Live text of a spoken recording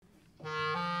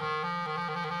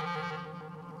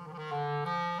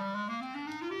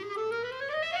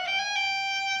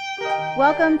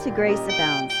Welcome to Grace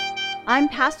Abounds. I'm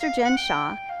Pastor Jen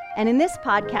Shaw, and in this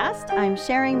podcast, I'm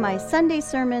sharing my Sunday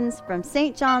sermons from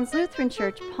St. John's Lutheran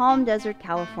Church, Palm Desert,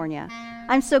 California.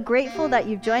 I'm so grateful that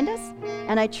you've joined us,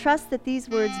 and I trust that these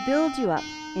words build you up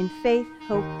in faith,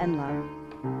 hope, and love.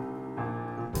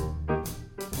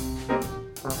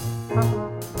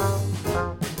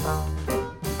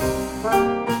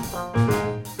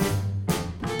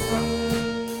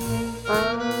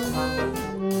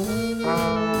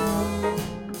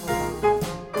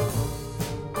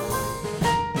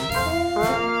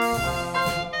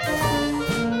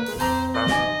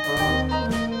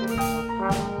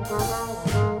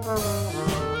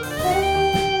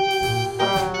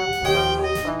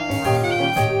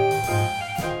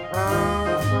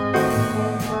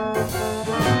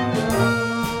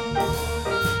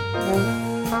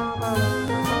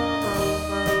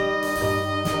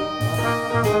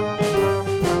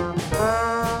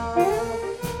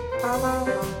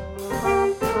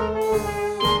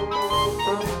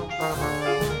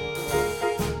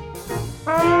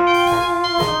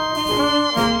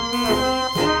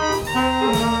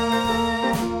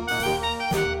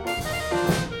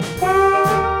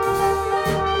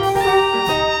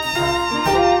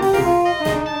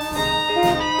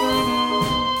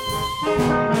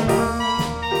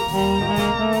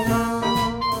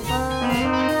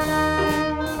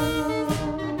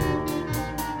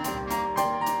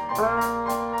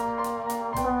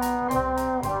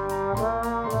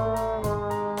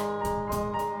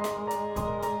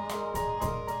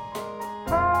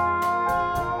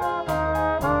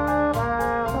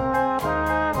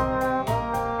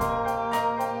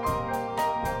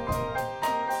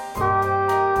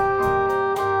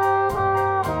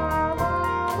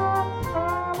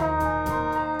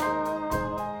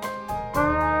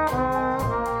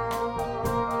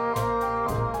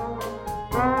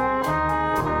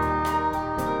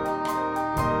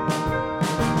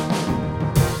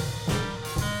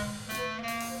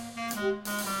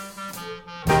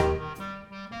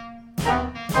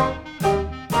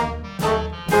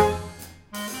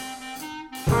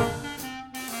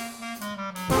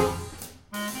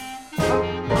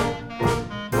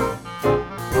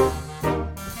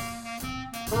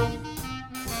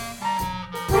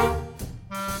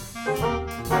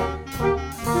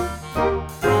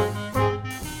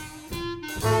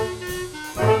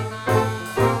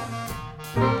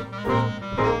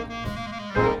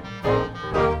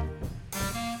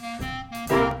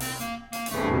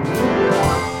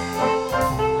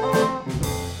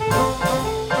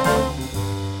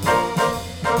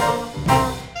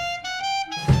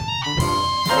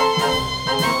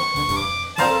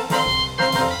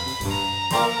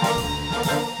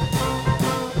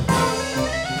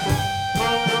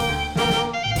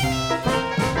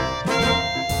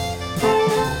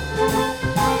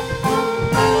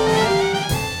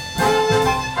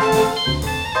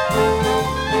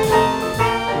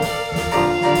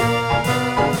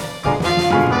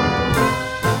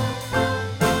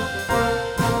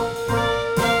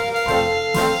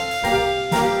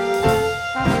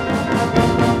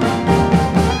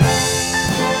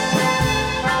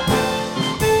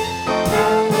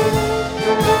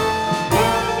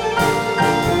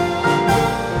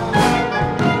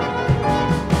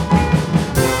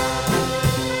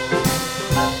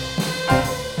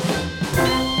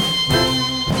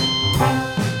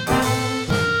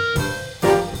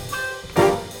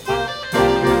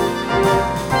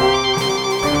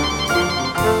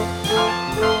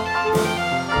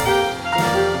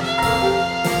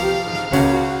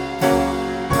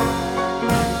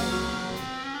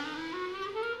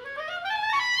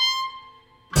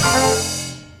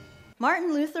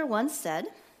 Martin Luther once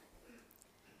said,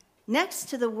 "Next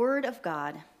to the Word of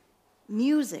God,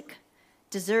 music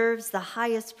deserves the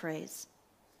highest praise.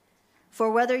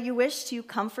 For whether you wish to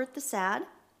comfort the sad,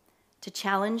 to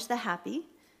challenge the happy,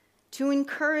 to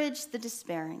encourage the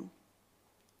despairing,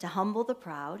 to humble the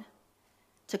proud,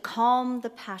 to calm the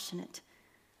passionate,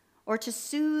 or to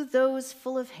soothe those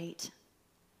full of hate,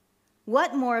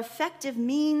 what more effective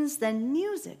means than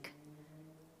music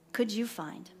could you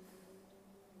find?"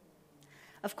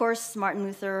 Of course, Martin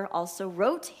Luther also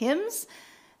wrote hymns,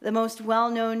 the most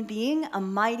well-known being "A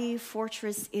Mighty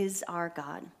Fortress is Our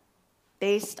God,"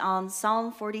 based on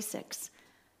Psalm 46.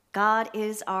 God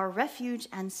is our refuge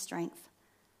and strength,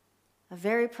 a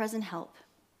very present help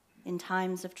in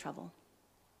times of trouble.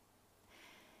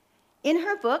 In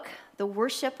her book, The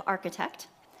Worship Architect,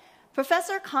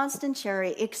 Professor Constance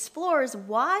Cherry explores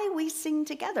why we sing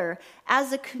together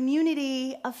as a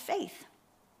community of faith,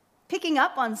 picking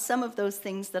up on some of those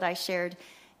things that I shared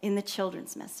in the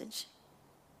children's message.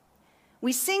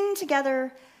 We sing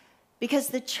together because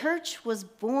the church was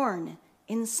born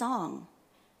in song.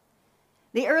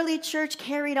 The early church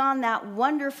carried on that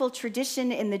wonderful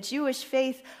tradition in the Jewish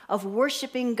faith of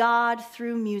worshiping God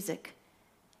through music.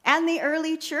 And the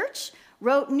early church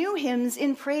wrote new hymns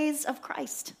in praise of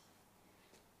Christ.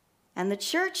 And the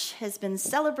church has been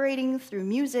celebrating through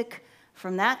music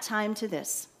from that time to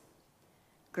this.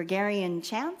 Gregorian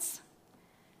chants,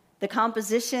 the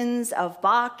compositions of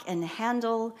Bach and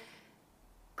Handel,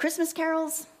 Christmas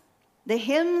carols, the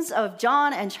hymns of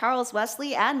John and Charles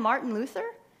Wesley and Martin Luther,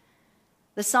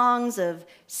 the songs of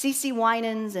C.C.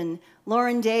 Winans and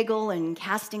Lauren Daigle and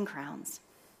Casting Crowns.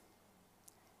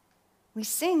 We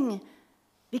sing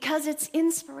because it's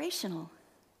inspirational.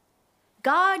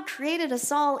 God created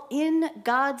us all in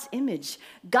God's image.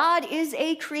 God is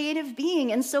a creative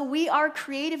being, and so we are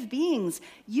creative beings.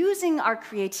 Using our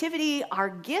creativity, our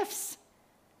gifts,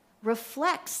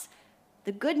 reflects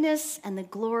the goodness and the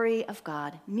glory of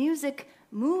God. Music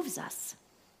moves us.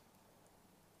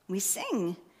 We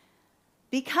sing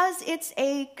because it's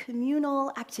a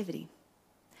communal activity.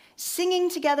 Singing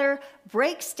together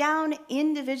breaks down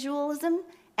individualism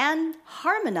and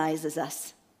harmonizes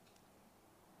us.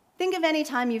 Think of any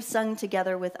time you've sung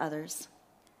together with others.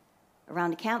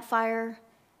 Around a campfire,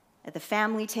 at the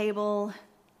family table,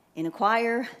 in a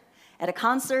choir, at a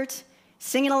concert,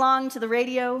 singing along to the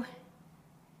radio.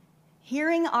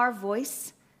 Hearing our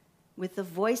voice with the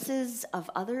voices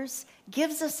of others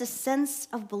gives us a sense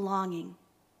of belonging.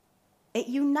 It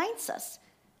unites us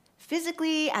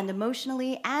physically and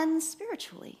emotionally and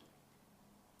spiritually.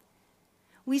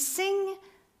 We sing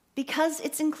because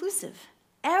it's inclusive.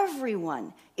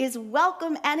 Everyone is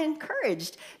welcome and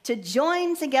encouraged to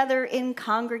join together in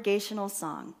congregational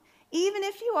song. Even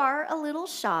if you are a little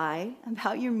shy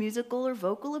about your musical or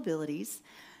vocal abilities,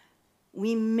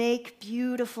 we make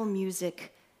beautiful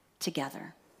music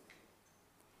together.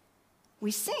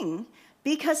 We sing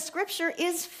because Scripture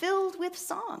is filled with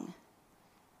song.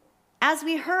 As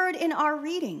we heard in our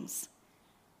readings,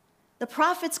 the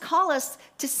prophets call us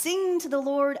to sing to the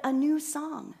Lord a new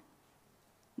song.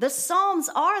 The Psalms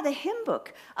are the hymn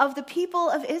book of the people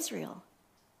of Israel.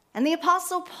 And the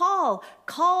Apostle Paul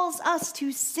calls us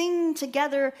to sing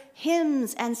together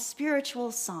hymns and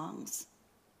spiritual songs.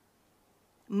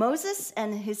 Moses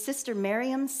and his sister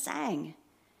Miriam sang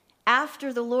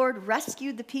after the Lord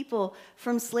rescued the people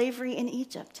from slavery in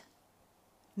Egypt.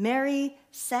 Mary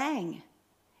sang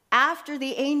after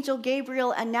the angel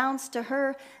Gabriel announced to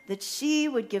her that she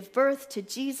would give birth to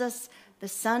Jesus, the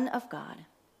Son of God.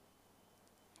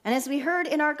 And as we heard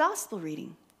in our gospel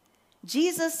reading,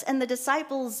 Jesus and the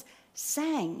disciples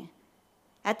sang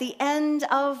at the end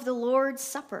of the Lord's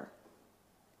Supper,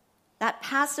 that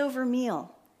Passover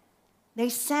meal. They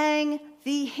sang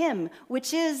the hymn,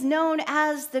 which is known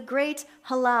as the great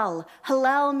Hallel,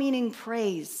 Hallel meaning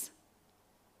praise.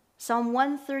 Psalm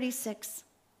 136,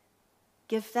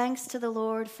 give thanks to the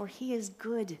Lord, for he is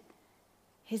good.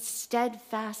 His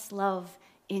steadfast love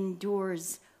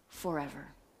endures forever.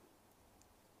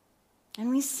 And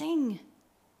we sing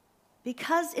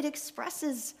because it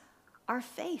expresses our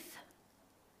faith.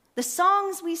 The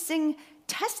songs we sing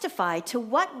testify to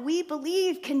what we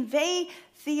believe, convey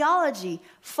theology,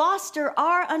 foster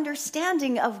our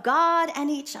understanding of God and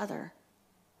each other.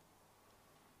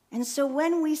 And so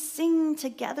when we sing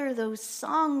together those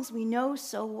songs we know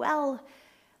so well,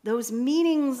 those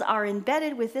meanings are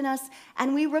embedded within us,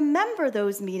 and we remember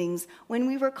those meanings when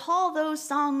we recall those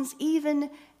songs even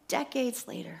decades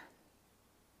later.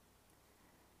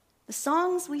 The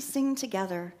songs we sing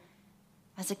together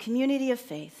as a community of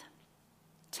faith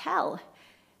tell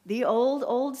the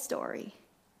old story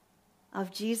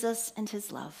of Jesus and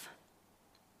his love.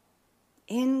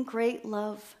 In great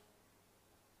love,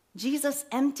 Jesus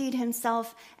emptied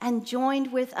himself and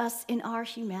joined with us in our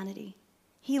humanity.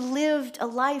 He lived a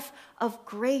life of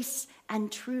grace and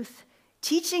truth,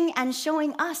 teaching and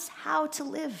showing us how to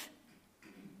live.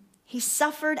 He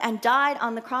suffered and died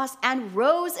on the cross and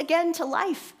rose again to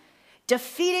life,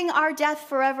 defeating our death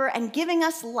forever and giving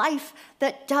us life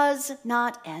that does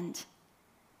not end.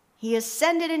 He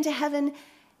ascended into heaven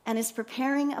and is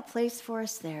preparing a place for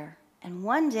us there. And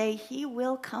one day he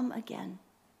will come again.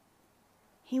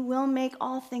 He will make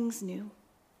all things new.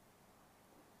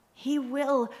 He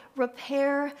will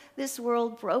repair this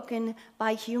world broken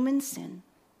by human sin.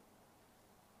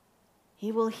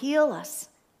 He will heal us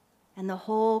and the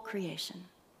whole creation.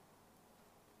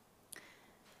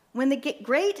 When the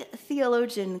great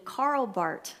theologian Karl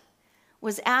Barth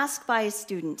was asked by a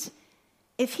student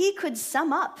if he could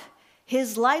sum up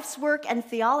his life's work and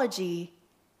theology,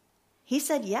 he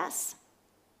said yes.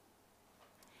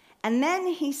 And then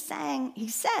he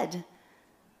said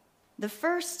the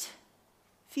first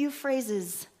few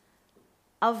phrases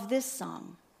of this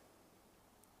song.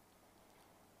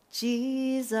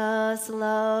 Jesus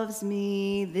loves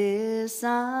me, this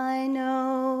I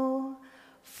know,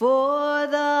 for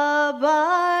the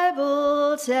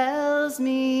Bible tells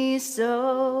me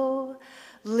so.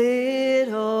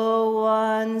 Little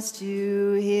ones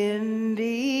to him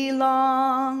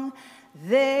belong.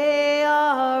 They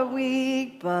are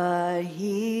weak, but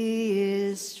he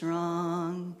is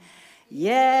strong.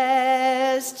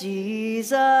 Yes,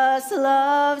 Jesus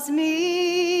loves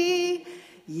me.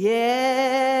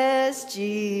 Yes,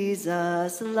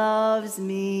 Jesus loves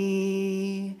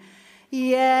me.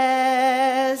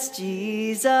 Yes,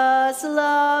 Jesus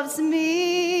loves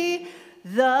me.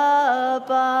 The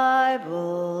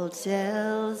Bible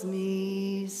tells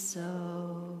me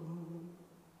so.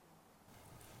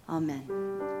 Amen.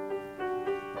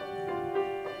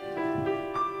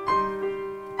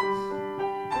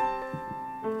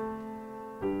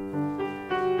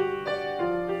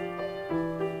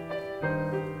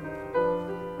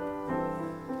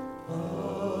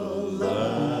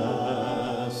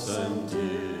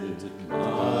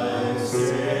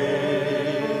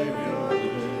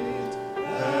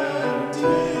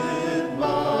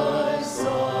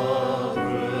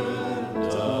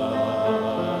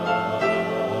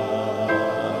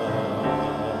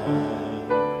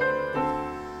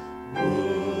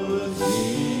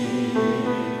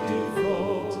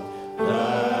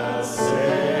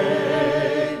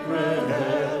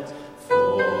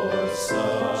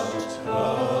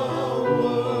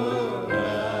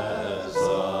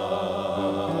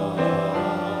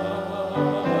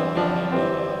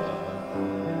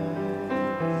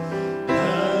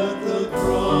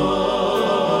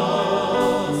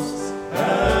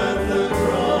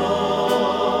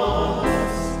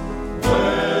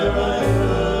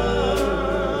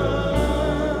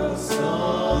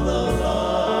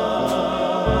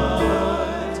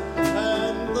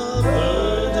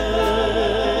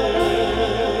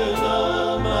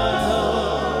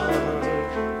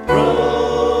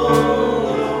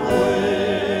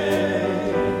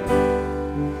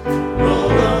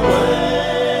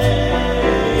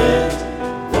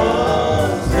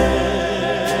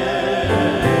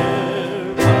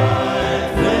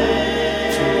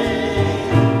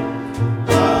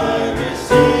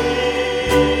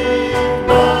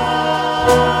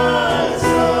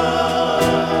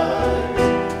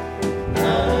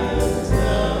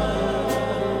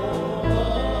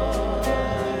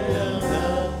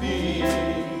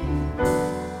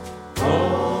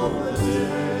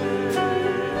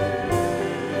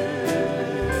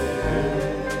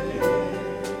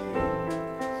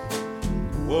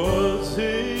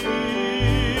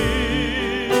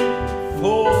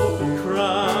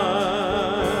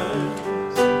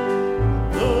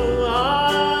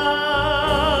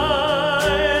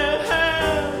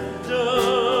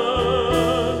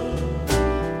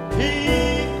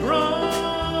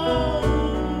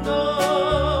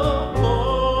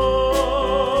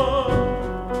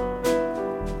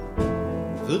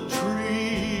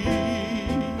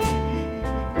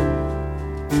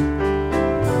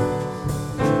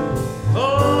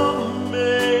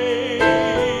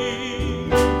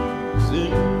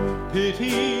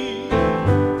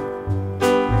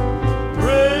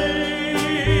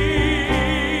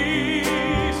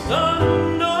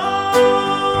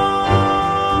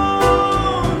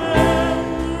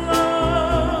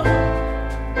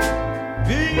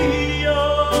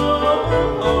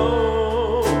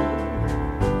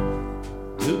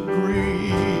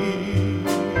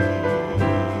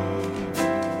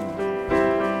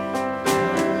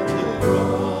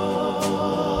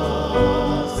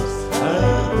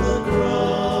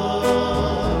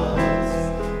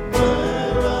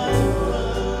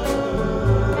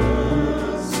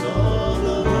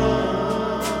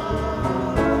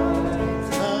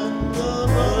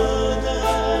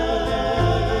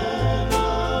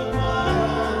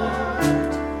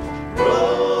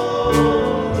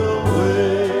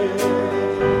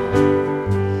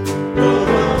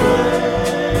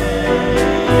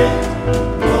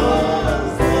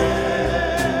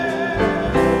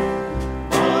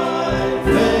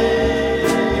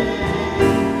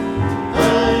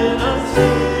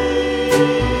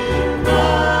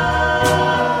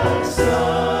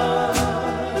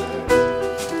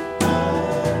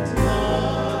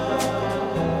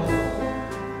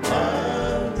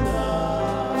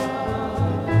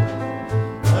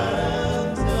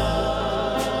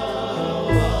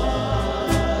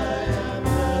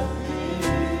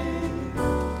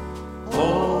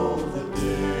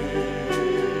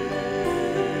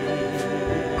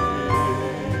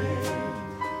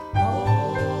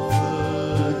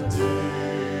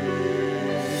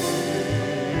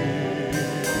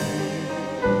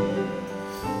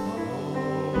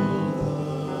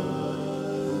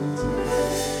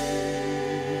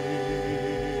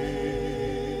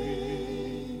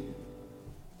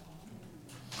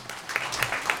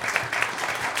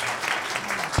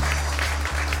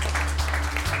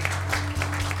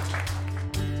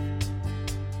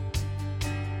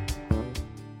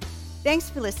 Thanks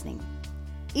for listening.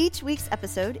 Each week's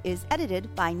episode is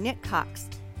edited by Nick Cox.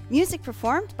 Music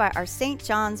performed by our St.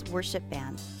 John's Worship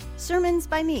Band. Sermons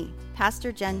by me,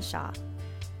 Pastor Jen Shaw.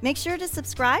 Make sure to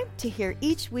subscribe to hear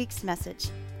each week's message.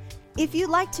 If you'd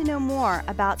like to know more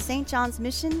about St. John's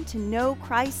mission to know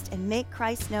Christ and make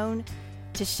Christ known,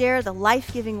 to share the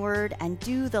life-giving word and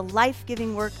do the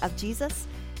life-giving work of Jesus,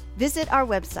 visit our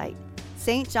website,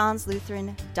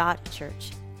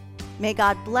 stjohnslutheran.church. May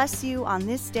God bless you on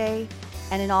this day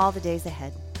and in all the days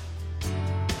ahead.